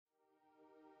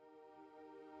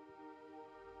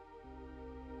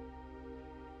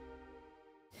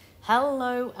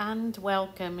Hello and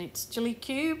welcome. It's Jilly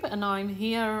Cube and I'm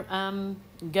here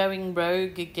going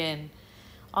rogue again.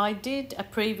 I did a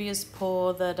previous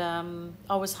pour that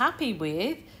I was happy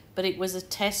with, but it was a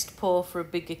test pour for a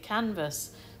bigger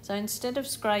canvas. So instead of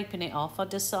scraping it off, I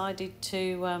decided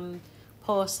to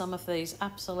pour some of these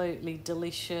absolutely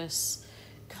delicious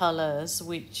colours,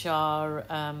 which are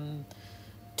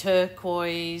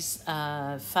turquoise,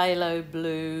 phthalo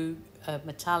blue,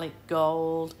 metallic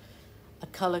gold, a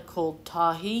colour called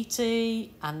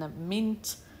Tahiti and a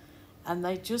mint, and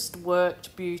they just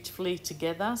worked beautifully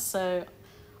together. So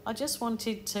I just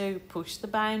wanted to push the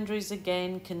boundaries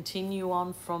again, continue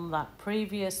on from that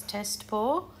previous test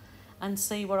pour and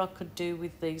see what I could do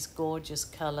with these gorgeous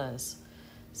colours.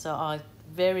 So I'm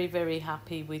very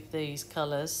happy with these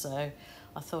colours, so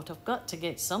I thought I've got to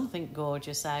get something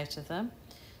gorgeous out of them.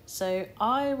 So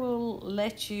I will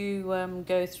let you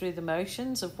go through the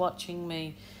motions of watching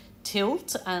me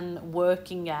tilt and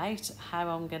working out how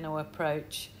I'm going to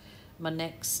approach my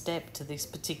next step to this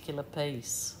particular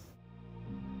piece.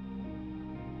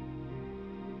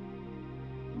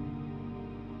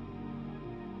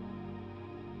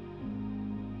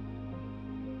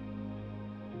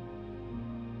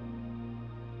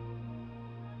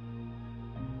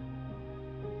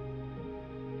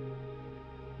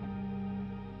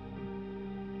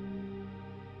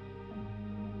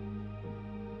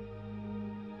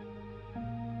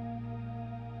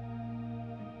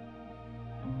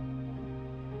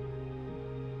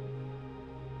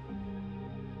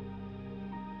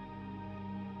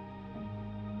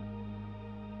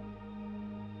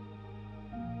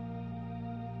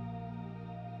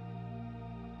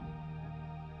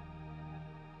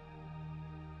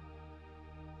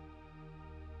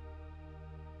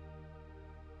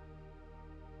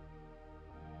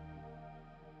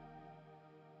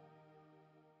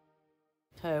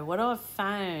 So what I've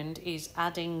found is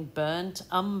adding burnt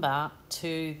umber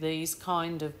to these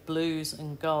kind of blues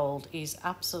and gold is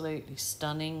absolutely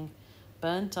stunning.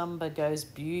 Burnt umber goes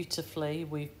beautifully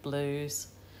with blues.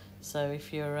 So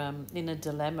if you're in a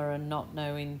dilemma and not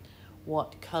knowing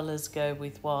what colours go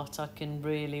with what, I can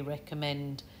really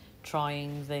recommend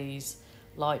trying these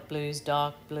light blues,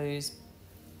 dark blues,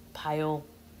 pale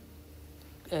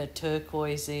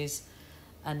turquoises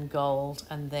and gold,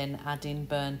 and then add in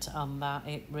burnt umber.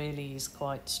 It really is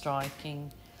quite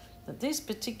striking. At this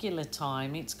particular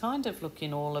time it's kind of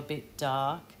looking all a bit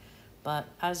dark, but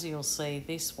as you'll see,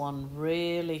 this one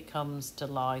really comes to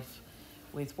life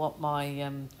with what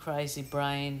my crazy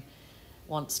brain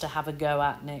wants to have a go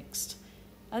at next.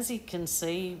 As you can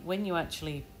see, when you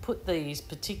actually put these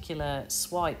particular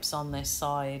swipes on their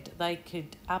side, they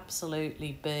could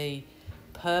absolutely be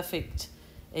perfect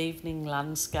evening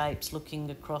landscapes looking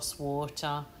across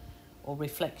water, or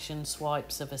reflection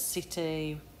swipes of a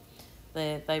city.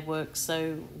 They work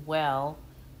so well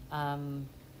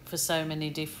for so many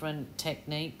different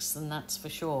techniques, and that's for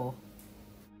sure.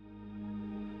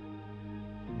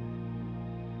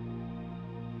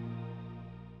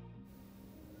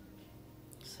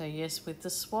 So yes, with the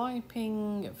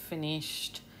swiping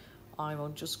finished, I will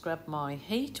just grab my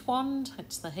heat wand.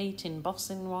 It's the heat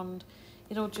embossing wand.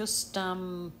 It'll just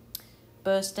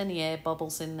burst any air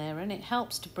bubbles in there, and it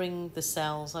helps to bring the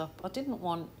cells up. I didn't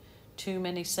want too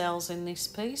many cells in this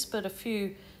piece, but a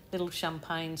few little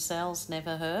champagne cells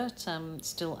never hurt. It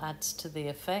still adds to the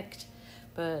effect,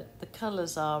 but the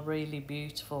colours are really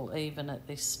beautiful even at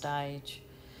this stage.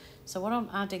 So what I'm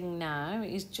adding now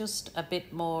is just a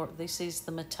bit more. This is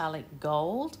the metallic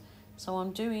gold, so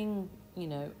I'm doing, you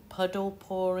know, puddle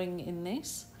pouring in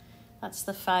this. That's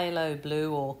the phthalo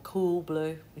blue or cool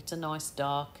blue. It's a nice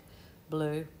dark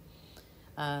blue.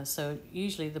 So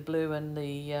usually the blue and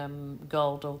the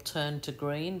gold will turn to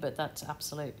green, but that's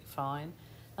absolutely fine.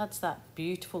 That's that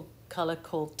beautiful colour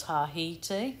called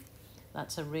Tahiti.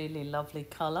 That's a really lovely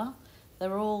colour.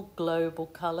 They're all global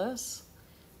colours.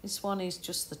 This one is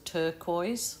just the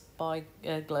turquoise by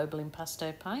Global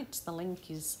Impasto Paints. The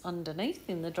link is underneath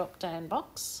in the drop down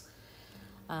box.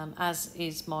 As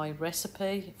is my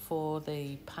recipe for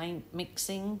the paint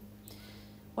mixing.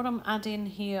 What I'm adding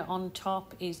here on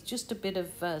top is just a bit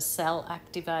of cell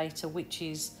activator, which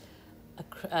is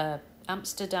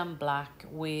Amsterdam black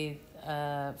with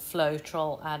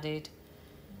Floetrol added,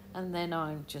 and then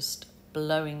I'm just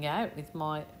blowing out with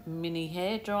my mini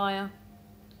hairdryer.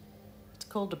 It's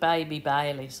called a Baby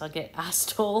Baileys. I get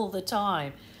asked all the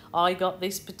time. I got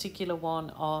this particular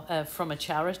one from a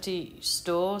charity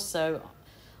store, so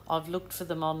I've looked for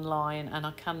them online and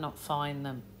I cannot find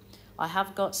them. I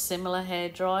have got similar hair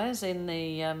dryers in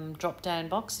the drop down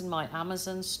box in my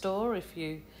Amazon store if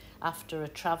you after a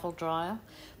travel dryer.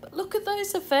 But look at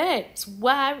those effects.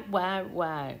 Wow, wow,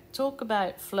 wow. Talk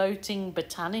about floating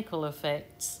botanical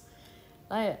effects.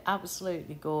 They are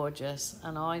absolutely gorgeous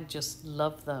and I just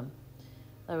love them.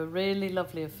 They were really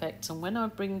lovely effects, and when I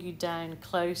bring you down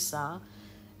closer,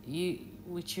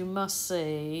 which you must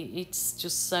see, it's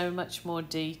just so much more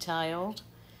detailed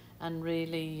and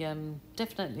really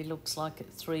definitely looks like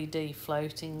it's 3D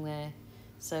floating there.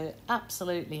 So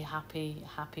absolutely happy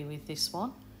with this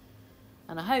one.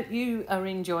 And I hope you are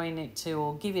enjoying it too,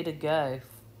 or give it a go.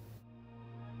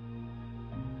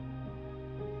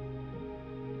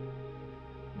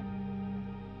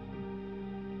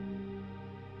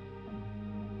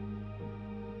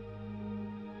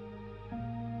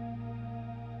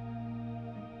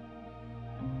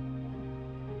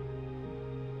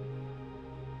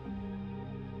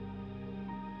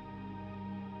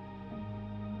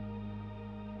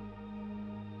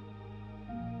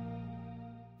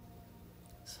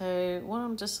 So what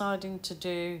I'm deciding to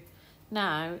do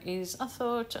now is I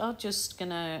thought I'm just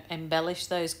gonna embellish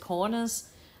those corners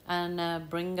and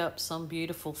bring up some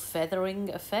beautiful feathering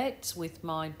effects with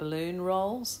my balloon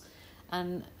rolls.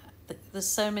 And there's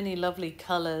so many lovely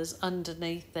colours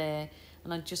underneath there,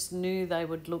 and I just knew they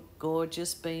would look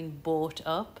gorgeous being bought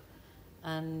up.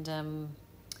 And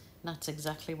that's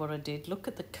exactly what I did. Look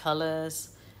at the colours,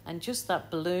 and just that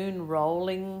balloon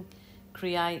rolling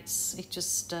creates, it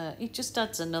just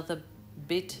adds another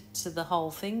bit to the whole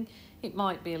thing. It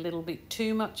might be a little bit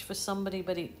too much for somebody,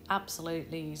 but it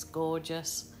absolutely is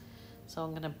gorgeous. So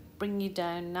I'm going to bring you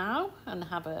down now and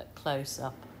have a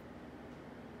close-up.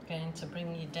 Going to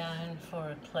bring you down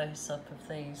for a close-up of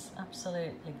these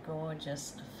absolutely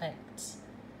gorgeous effects.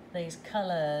 These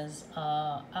colours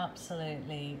are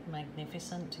absolutely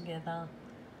magnificent together.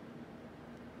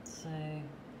 So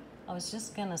I was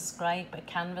just going to scrape a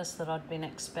canvas that I'd been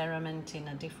experimenting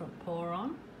a different pour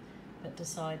on, but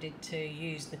decided to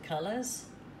use the colours,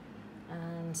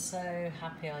 and so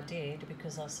happy I did,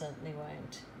 because I certainly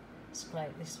won't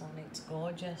scrape this one. It's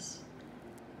gorgeous,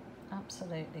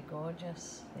 absolutely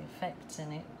gorgeous. The effects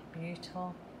in it,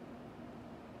 beautiful.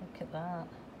 Look at that.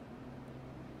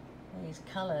 These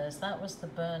colours, that was the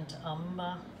burnt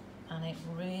umber, and it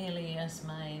really has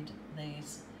made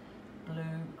these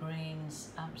blue greens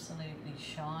absolutely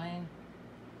shine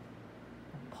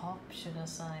and pop, should I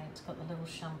say. It's got the little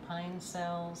champagne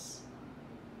cells.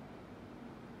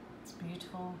 It's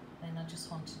beautiful. Then I just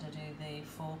wanted to do the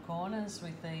four corners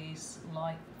with these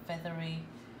light feathery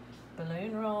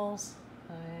balloon rolls.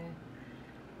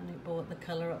 And it brought the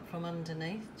colour up from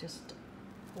underneath just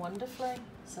wonderfully.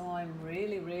 So I'm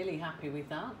really happy with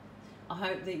that. I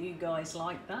hope that you guys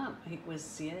like that. It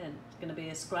was, yeah, going to be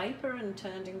a scraper and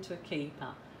turned into a keeper.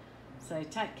 So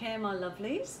take care, my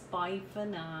lovelies. Bye for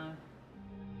now.